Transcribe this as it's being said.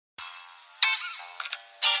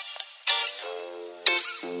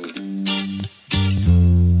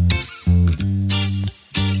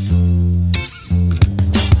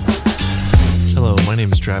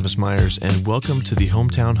Travis Myers, and welcome to the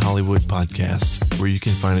Hometown Hollywood podcast, where you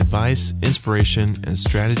can find advice, inspiration, and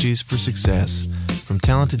strategies for success from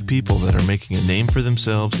talented people that are making a name for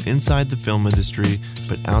themselves inside the film industry,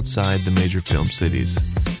 but outside the major film cities.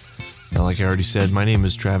 Now, like I already said, my name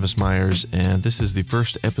is Travis Myers, and this is the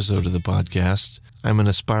first episode of the podcast. I'm an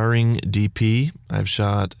aspiring DP. I've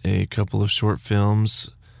shot a couple of short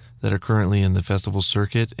films that are currently in the festival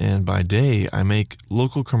circuit, and by day, I make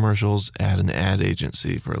local commercials at an ad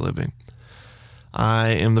agency for a living. I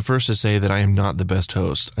am the first to say that I am not the best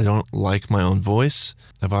host. I don't like my own voice.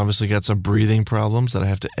 I've obviously got some breathing problems that I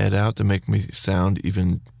have to edit out to make me sound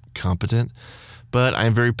even competent, but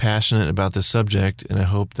I'm very passionate about this subject, and I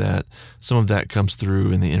hope that some of that comes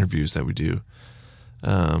through in the interviews that we do.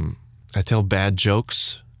 I tell bad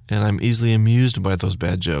jokes, and I'm easily amused by those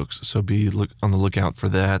bad jokes, so be on the lookout for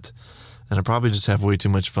that. And I probably just have way too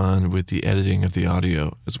much fun with the editing of the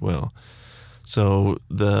audio as well. So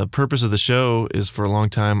the purpose of the show is, for a long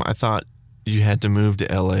time, I thought you had to move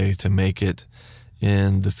to LA to make it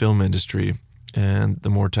in the film industry. And the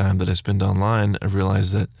more time that I spend online, I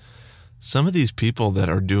realized that some of these people that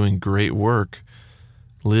are doing great work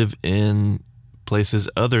live in places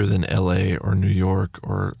other than LA or New York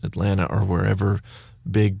or Atlanta or wherever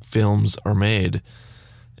big films are made.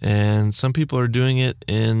 And some people are doing it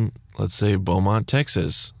in, let's say, Beaumont,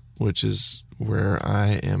 Texas, which is where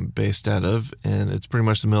I am based out of, and it's pretty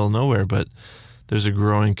much the middle of nowhere, but there's a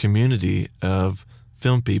growing community of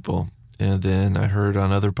film people. And then I heard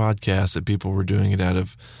on other podcasts that people were doing it out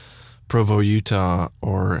of Provo, Utah,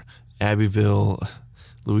 or Abbeville,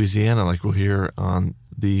 Louisiana, like we'll hear on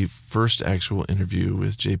the first actual interview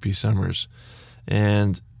with JP Summers.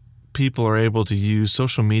 And people are able to use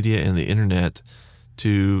social media and the internet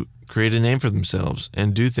to create a name for themselves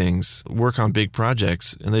and do things, work on big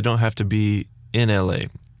projects, and they don't have to be in LA.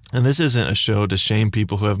 And this isn't a show to shame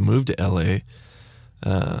people who have moved to LA,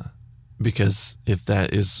 because if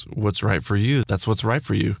that is what's right for you, that's what's right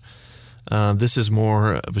for you. This is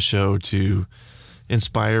more of a show to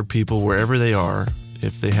inspire people wherever they are.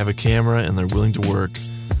 If they have a camera and they're willing to work,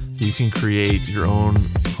 you can create your own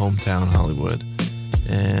hometown Hollywood.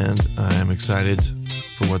 And I'm excited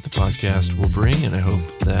for what the podcast will bring, and I hope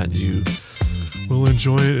that you will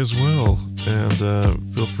enjoy it as well. And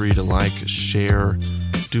feel free to like, share,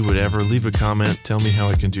 do whatever, leave a comment, tell me how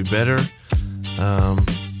I can do better.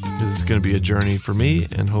 This is going to be a journey for me,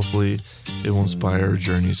 and hopefully it will inspire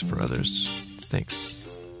journeys for others. Thanks.